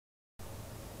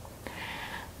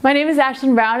My name is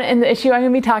Ashlyn Brown, and the issue I'm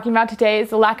going to be talking about today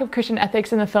is the lack of Christian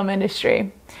ethics in the film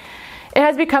industry. It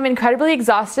has become incredibly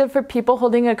exhaustive for people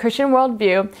holding a Christian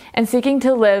worldview and seeking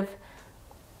to live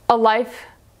a life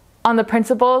on the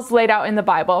principles laid out in the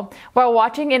Bible, while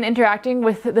watching and interacting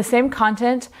with the same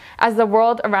content as the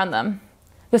world around them,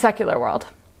 the secular world.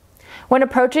 When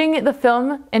approaching the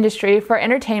film industry for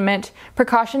entertainment,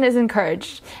 precaution is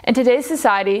encouraged. In today's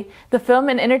society, the film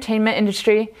and entertainment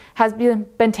industry has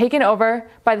been taken over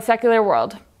by the secular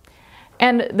world,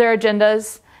 and their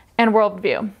agendas and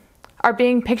worldview are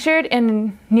being pictured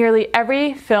in nearly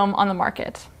every film on the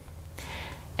market.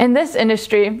 In this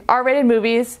industry, R-rated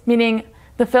movies, meaning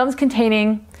the films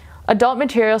containing adult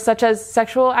material such as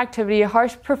sexual activity,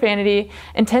 harsh profanity,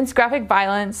 intense graphic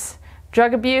violence,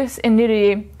 drug abuse, and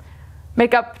nudity,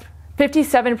 make up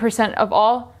 57% of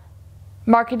all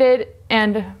marketed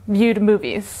and viewed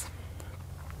movies.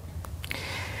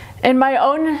 In my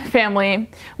own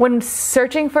family, when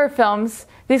searching for films,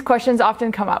 these questions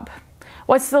often come up.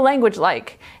 What's the language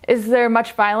like? Is there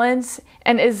much violence?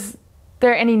 And is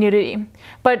there any nudity?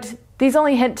 But these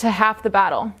only hint to half the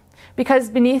battle, because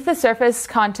beneath the surface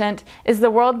content is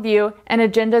the worldview and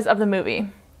agendas of the movie,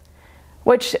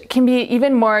 which can be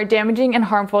even more damaging and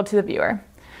harmful to the viewer.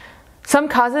 Some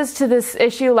causes to this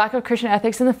issue, lack of Christian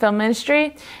ethics in the film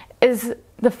industry, is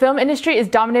the film industry is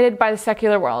dominated by the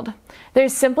secular world. There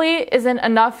simply isn't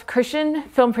enough Christian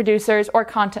film producers or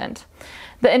content.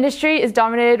 The industry is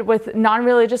dominated with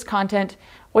non-religious content,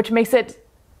 which makes it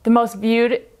the most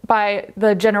viewed by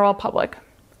the general public.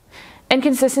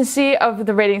 Inconsistency of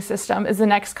the rating system is the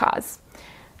next cause.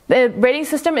 The rating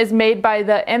system is made by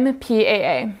the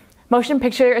MPAA, Motion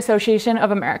Picture Association of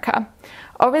America.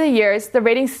 Over the years, the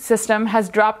rating system has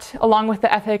dropped along with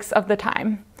the ethics of the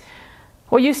time.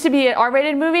 What used to be an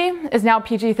R-rated movie is now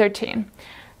PG-13.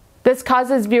 This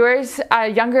causes viewers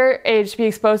at a younger age to be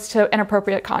exposed to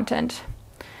inappropriate content.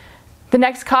 The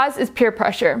next cause is peer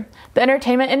pressure. The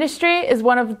entertainment industry is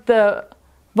one of the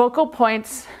vocal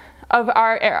points of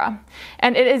our era,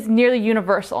 and it is nearly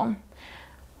universal.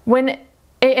 When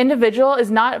an individual is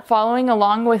not following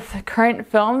along with current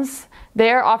films,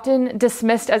 they are often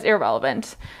dismissed as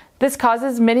irrelevant. This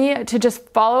causes many to just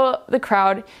follow the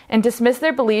crowd and dismiss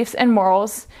their beliefs and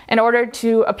morals in order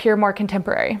to appear more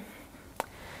contemporary.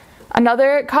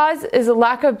 Another cause is a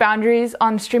lack of boundaries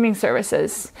on streaming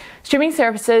services. Streaming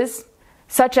services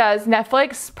such as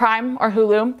Netflix, Prime, or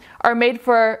Hulu are made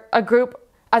for a group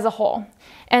as a whole,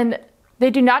 and they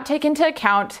do not take into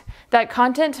account that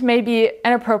content may be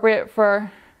inappropriate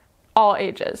for all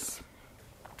ages.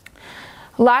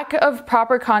 Lack of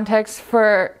proper context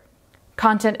for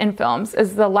content in films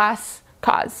is the last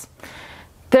cause.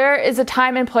 There is a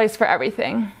time and place for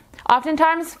everything.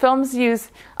 Oftentimes, films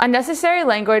use unnecessary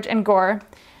language and gore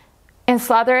and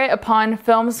slather it upon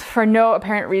films for no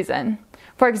apparent reason.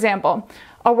 For example,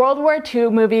 a World War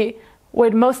II movie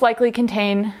would most likely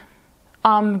contain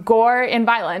gore and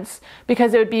violence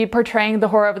because it would be portraying the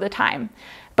horror of the time.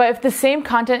 But if the same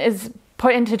content is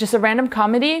put into just a random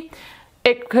comedy,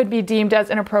 it could be deemed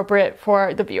as inappropriate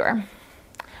for the viewer.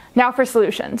 Now for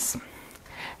solutions.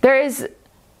 There is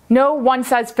no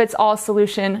one-size-fits-all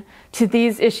solution to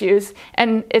these issues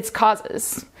and its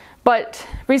causes, but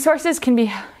resources can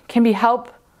help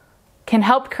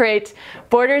create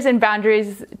borders and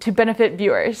boundaries to benefit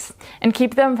viewers and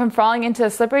keep them from falling into a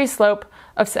slippery slope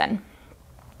of sin.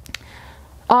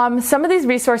 Some of these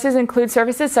resources include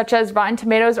services such as Rotten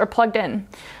Tomatoes or Plugged In,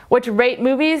 which rate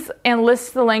movies and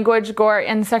list the language, gore,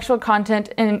 and sexual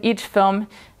content in each film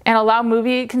and allow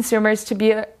movie consumers to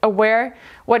be aware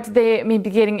what they may be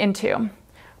getting into.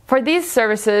 For these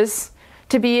services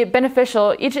to be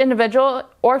beneficial, each individual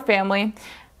or family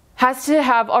has to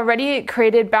have already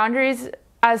created boundaries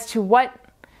as to what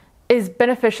is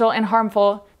beneficial and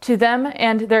harmful to them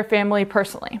and their family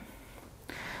personally.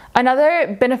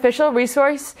 Another beneficial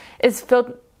resource is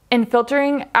in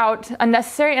filtering out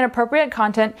unnecessary and inappropriate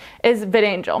content is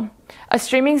VidAngel, a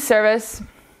streaming service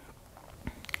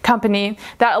company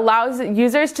that allows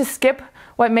users to skip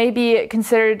what may be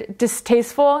considered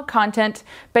distasteful content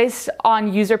based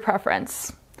on user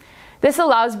preference. This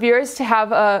allows viewers to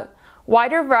have a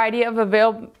wider variety of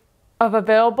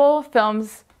available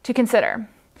films to consider.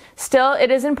 Still,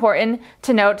 it is important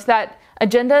to note that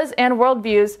agendas and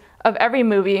worldviews of every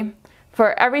movie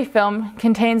for every film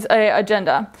contains an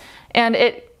agenda, and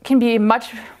it can be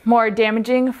much more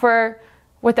damaging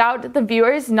without the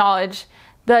viewer's knowledge.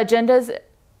 The agendas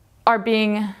are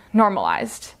being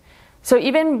normalized. So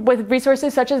even with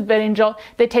resources such as VidAngel,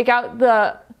 they take out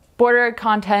the border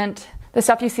content, the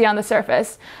stuff you see on the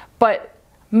surface, but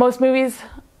most movies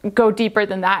go deeper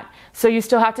than that. So you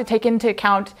still have to take into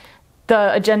account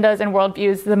the agendas and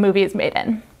worldviews the movie is made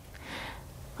in.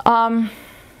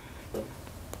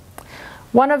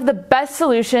 One of the best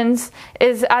solutions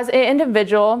is, as an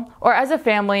individual or as a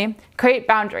family, create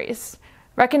boundaries,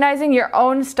 recognizing your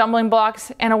own stumbling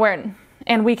blocks and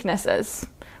weaknesses.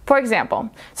 For example,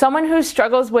 someone who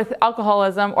struggles with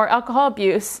alcoholism or alcohol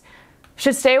abuse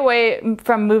should stay away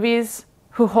from movies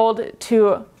who hold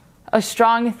to a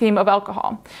strong theme of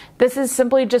alcohol. This is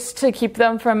simply just to keep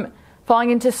them from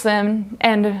falling into sin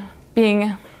and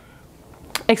being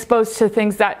exposed to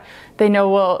things that they know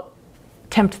will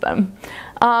tempt them.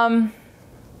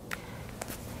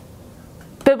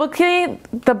 Biblically,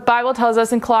 the Bible tells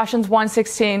us in Colossians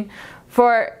 1:16,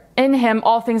 "For in him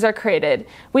all things are created."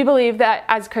 We believe that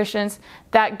as Christians,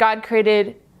 that God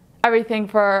created everything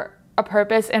for a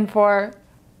purpose and for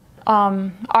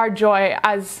our joy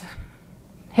as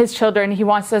his children. He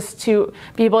wants us to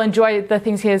be able to enjoy the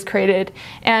things he has created.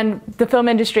 And the film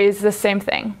industry is the same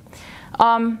thing.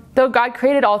 Though God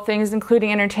created all things,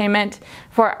 including entertainment,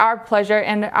 for our pleasure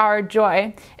and our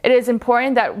joy, it is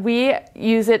important that we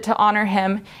use it to honor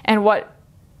him and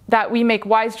that we make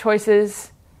wise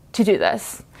choices to do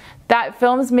this. That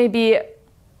films may be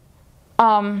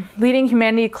leading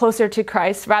humanity closer to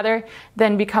Christ rather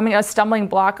than becoming a stumbling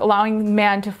block, allowing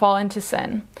man to fall into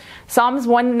sin. Psalms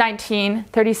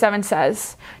 119:37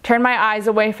 says, "Turn my eyes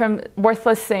away from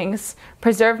worthless things,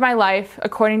 preserve my life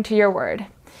according to your word."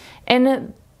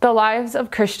 In the lives of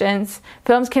Christians,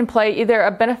 films can play either a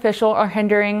beneficial or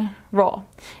hindering role.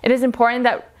 It is important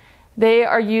that they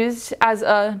are used as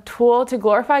a tool to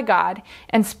glorify God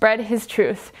and spread his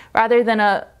truth, rather than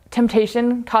a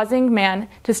temptation causing man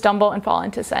to stumble and fall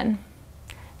into sin.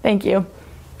 Thank you.